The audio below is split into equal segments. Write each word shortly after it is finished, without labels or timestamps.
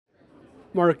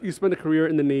Mark, you spent a career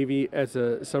in the Navy as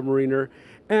a submariner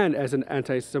and as an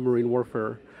anti-submarine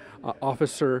warfare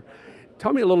officer.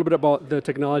 Tell me a little bit about the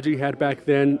technology you had back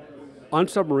then on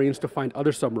submarines to find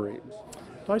other submarines.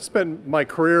 I spent my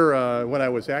career when I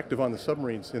was active on the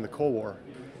submarines in the Cold War.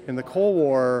 In the Cold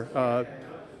War,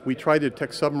 we tried to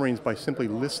detect submarines by simply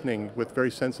listening with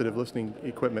very sensitive listening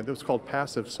equipment. It was called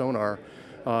passive sonar.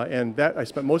 And that I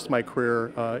spent most of my career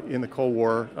in the Cold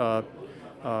War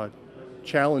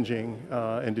challenging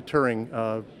and deterring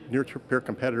near-peer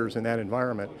competitors in that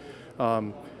environment.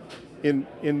 In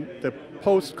the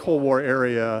post-Cold War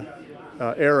era,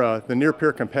 the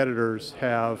near-peer competitors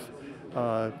have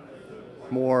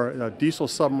more diesel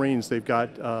submarines. They've got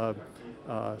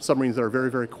submarines that are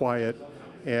very, very quiet,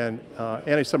 and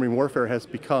anti-submarine warfare has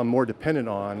become more dependent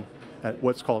on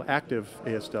what's called active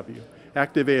ASW.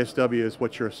 Active ASW is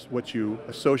what you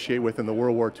associate with in the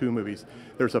World War II movies.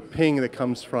 There's a ping that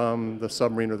comes from the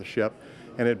submarine or the ship,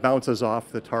 and it bounces off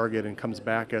the target and comes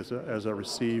back as a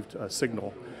received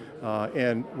signal.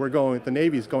 And the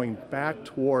Navy's going back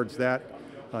towards that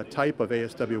type of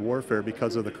ASW warfare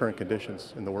because of the current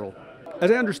conditions in the world.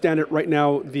 As I understand it, right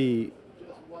now the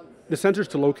sensors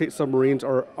to locate submarines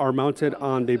are mounted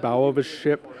on the bow of a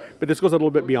ship, but this goes a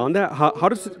little bit beyond that. How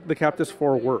does the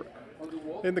Captas-4 work?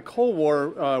 In the Cold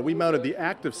War, we mounted the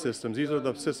active systems. These are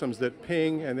the systems that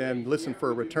ping and then listen for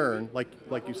a return,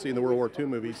 like you see in the World War II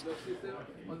movies,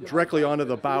 directly onto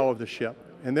the bow of the ship.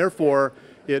 And therefore,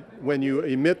 when you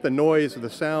emit the noise or the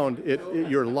sound,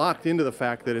 you're locked into the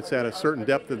fact that it's at a certain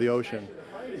depth of the ocean.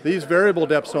 These variable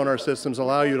depth sonar systems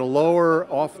allow you to lower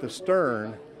off the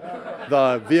stern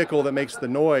the vehicle that makes the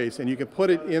noise, and you can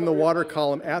put it in the water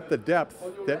column at the depth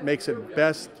that makes it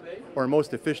best or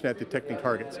most efficient at detecting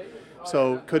targets.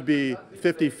 So it could be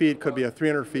 50 feet, could be at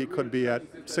 300 feet, could be at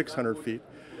 600 feet.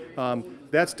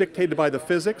 That's dictated by the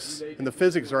physics, and the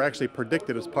physics are actually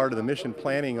predicted as part of the mission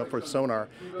planning for sonar.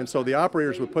 And so the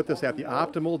operators would put this at the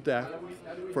optimal depth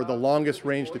for the longest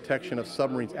range detection of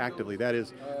submarines actively. That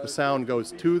is, the sound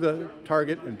goes to the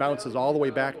target and bounces all the way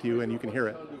back to you, and you can hear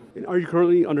it. And are you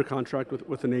currently under contract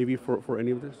with the Navy for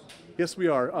any of this? Yes, we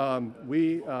are.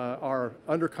 We are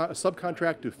under a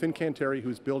subcontract to Fincantieri,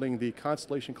 who's building the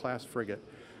Constellation-class frigate.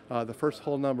 The first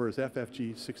hull number is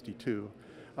FFG 62.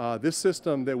 This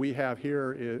system that we have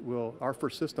here, our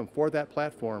first system for that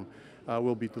platform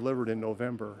will be delivered in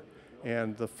November.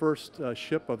 And the first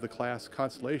ship of the class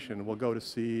Constellation will go to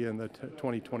sea in the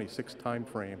 2026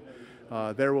 timeframe.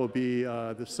 There will be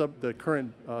the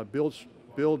current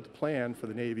build plan for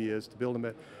the Navy is to build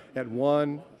them at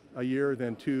one a year,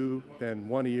 then two, then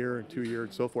 1 a year, and 2 a year,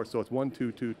 and so forth. So it's 1,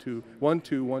 2, 2, 2, 1,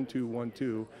 2, 1, 2, 1,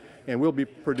 2, and we'll be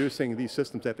producing these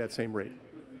systems at that same rate.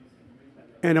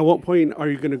 And at what point are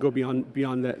you going to go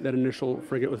beyond that initial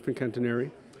frigate with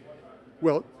Fincantieri?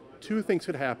 Well, two things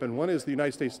could happen. One is the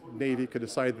United States Navy could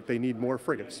decide that they need more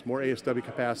frigates, more ASW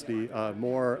capacity,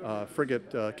 more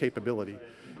frigate capability.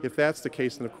 If that's the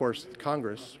case, then of course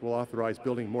Congress will authorize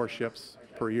building more ships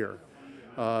per year.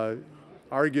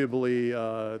 Arguably,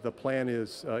 the plan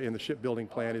is, in the shipbuilding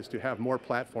plan, is to have more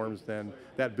platforms than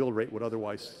that build rate would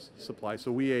otherwise supply.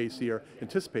 So we AEC are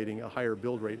anticipating a higher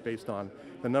build rate based on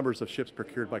the numbers of ships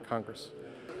procured by Congress.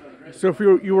 So if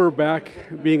you were back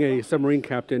being a submarine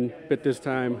captain, but this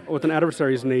time with an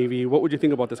adversary's Navy, what would you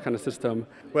think about this kind of system?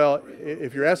 Well,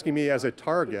 if you're asking me as a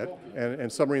target,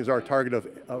 and submarines are a target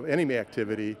of enemy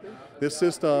activity, this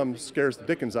system scares the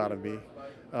dickens out of me.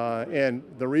 And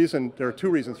there are two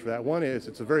reasons for that. One is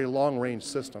it's a very long-range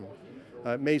system.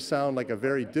 It may sound like a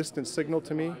very distant signal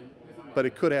to me, but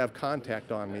it could have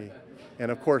contact on me. And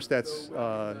of course, that's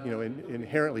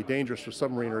inherently dangerous for a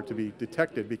submariner to be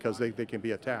detected because they can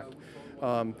be attacked.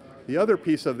 The other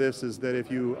piece of this is that if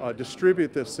you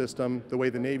distribute this system the way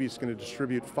the Navy is going to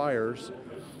distribute fires,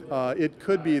 it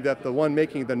could be that the one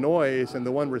making the noise and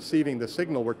the one receiving the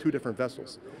signal were two different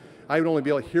vessels. I would only be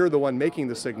able to hear the one making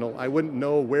the signal. I wouldn't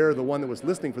know where the one that was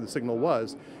listening for the signal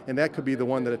was, and that could be the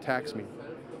one that attacks me.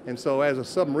 And so as a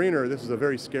submariner, this is a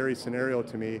very scary scenario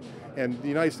to me, and the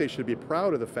United States should be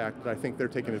proud of the fact that I think they're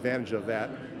taking advantage of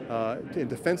that in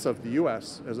defense of the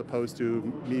U.S. as opposed to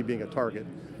me being a target.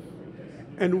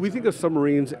 And we think of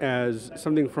submarines as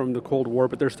something from the Cold War,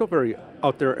 but they're still very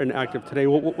out there and active today.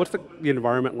 What's the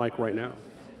environment like right now?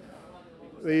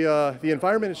 The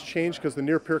environment has changed because the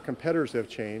near-peer competitors have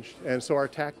changed, and so our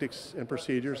tactics and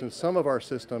procedures and some of our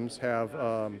systems have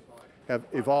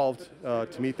evolved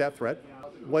to meet that threat.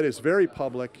 What is very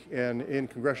public and in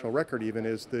congressional record even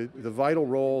is the vital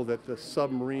role that the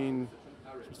submarines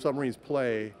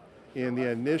play in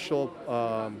the initial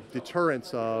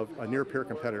deterrence of a near-peer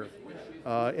competitor.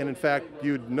 And in fact,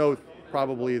 you'd note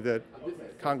probably that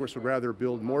Congress would rather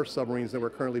build more submarines than we're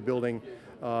currently building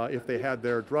if they had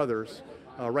their druthers.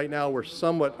 Right now,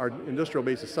 our industrial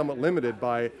base is somewhat limited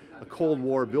by a Cold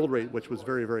War build rate, which was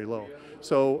very, very low.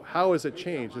 So how has it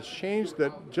changed? It's changed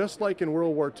that just like in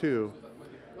World War II,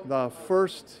 the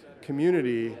first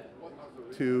community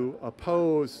to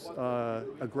oppose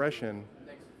aggression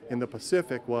in the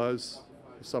Pacific was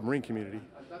the submarine community.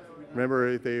 Remember,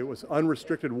 it was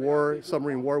unrestricted war.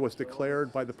 Submarine war was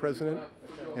declared by the president,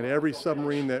 and every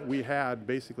submarine that we had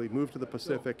basically moved to the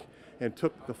Pacific and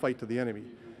took the fight to the enemy.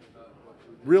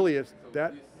 Really, it's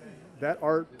that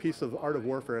piece of the art of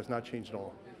warfare has not changed at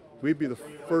all. We'd be the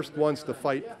first ones to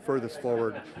fight furthest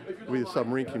forward with the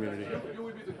submarine community.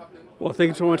 Well, thank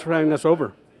you so much for having us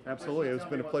over. Absolutely. It's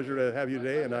been a pleasure to have you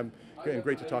today, and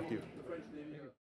great to talk to you.